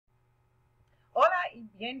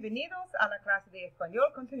Bienvenidos a la clase de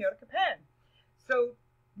español con señor Capan. So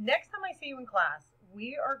next time I see you in class,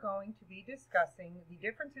 we are going to be discussing the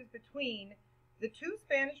differences between the two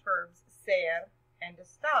Spanish verbs ser and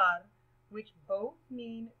estar, which both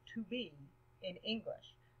mean to be in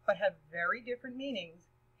English, but have very different meanings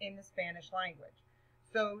in the Spanish language.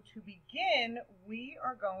 So to begin, we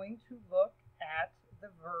are going to look at the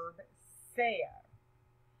verb ser.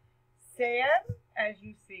 Ser, as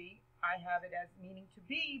you see, I have it as meaning to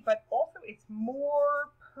be, but also it's more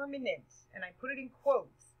permanent, and I put it in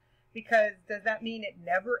quotes, because does that mean it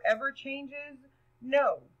never ever changes?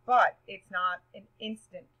 No, but it's not an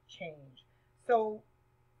instant change. So,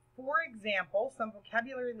 for example, some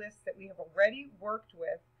vocabulary lists that we have already worked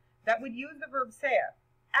with that would use the verb ser.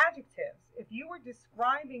 Adjectives. If you were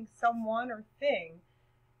describing someone or thing,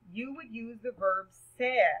 you would use the verb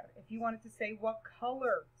ser if you wanted to say what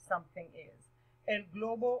color something is. El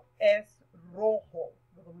globo es rojo.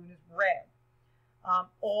 The balloon is red.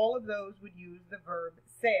 All of those would use the verb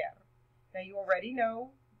ser. Now you already know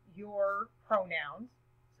your pronouns,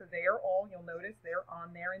 so they are all, you'll notice they're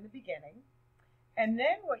on there in the beginning. And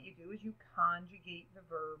then what you do is you conjugate the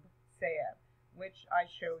verb ser, which I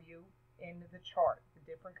show you in the chart,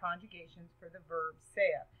 the different conjugations for the verb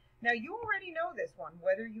ser. Now you already know this one,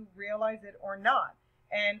 whether you realize it or not.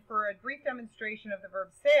 And for a brief demonstration of the verb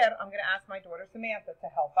ser, I'm going to ask my daughter Samantha to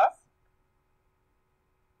help us.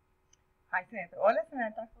 Hi Samantha. Hola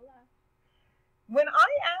Samantha. Hola. When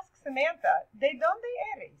I ask Samantha, ¿de dónde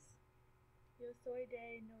eres? Yo soy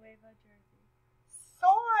de Nueva Jersey.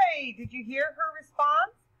 Soy. Did you hear her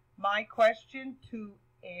response? My question to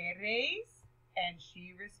eres, and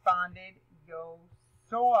she responded, yo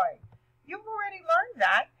soy. You've already learned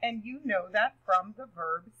that, and you know that from the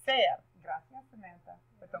verb ser. Gracias, Samantha,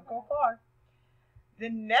 but don't go far.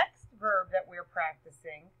 The next verb that we're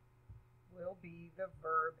practicing will be the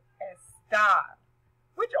verb estar,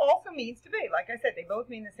 which also means to be. Like I said, they both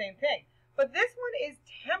mean the same thing. But this one is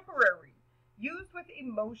temporary, used with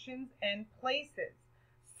emotions and places.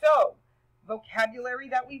 So, vocabulary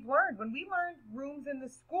that we've learned. When we learned rooms in the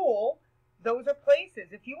school, those are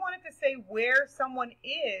places. If you wanted to say where someone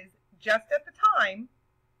is just at the time,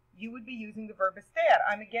 you would be using the verb estar.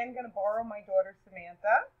 I'm again going to borrow my daughter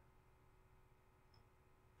Samantha.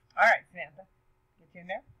 All right, Samantha, get you in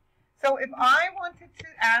there. So if I wanted to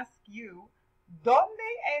ask you, ¿dónde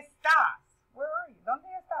estás? Where are you?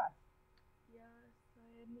 ¿Dónde estás? Yo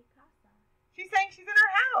estoy en mi casa. She's saying she's in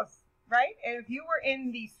her house, right? And if you were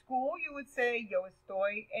in the school, you would say, yo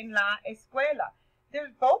estoy en la escuela.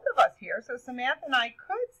 There's both of us here, so Samantha and I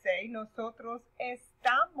could say, nosotros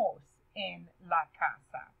estamos en la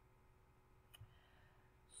casa.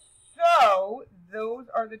 So, those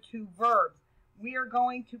are the two verbs. We are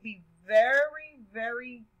going to be very,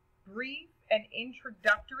 very brief and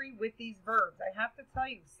introductory with these verbs. I have to tell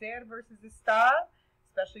you, ser versus estar,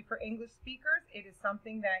 especially for English speakers, it is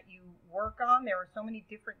something that you work on. There are so many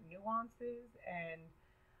different nuances and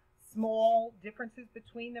small differences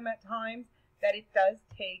between them at times that it does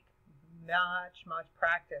take much, much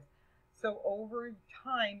practice. So over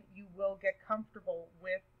time, you will get comfortable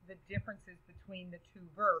with the differences between the two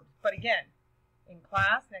verbs. But again, in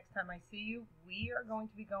class, next time I see you, we are going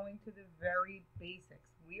to be going to the very basics.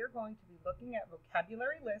 We are going to be looking at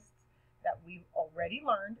vocabulary lists that we've already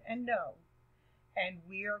learned and know. And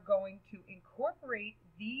we are going to incorporate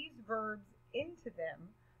these verbs into them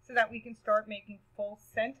so that we can start making full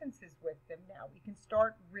sentences with them now. We can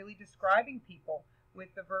start really describing people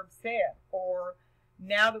with the verb ser, or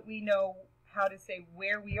now that we know how to say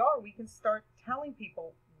where we are, we can start telling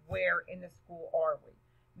people where in the school are we,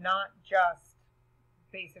 not just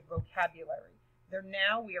basic vocabulary.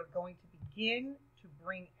 Now we are going to begin to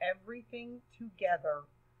bring everything together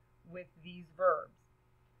with these verbs.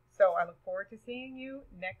 So I look forward to seeing you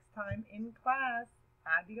next time in class.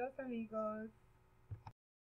 Adios, amigos.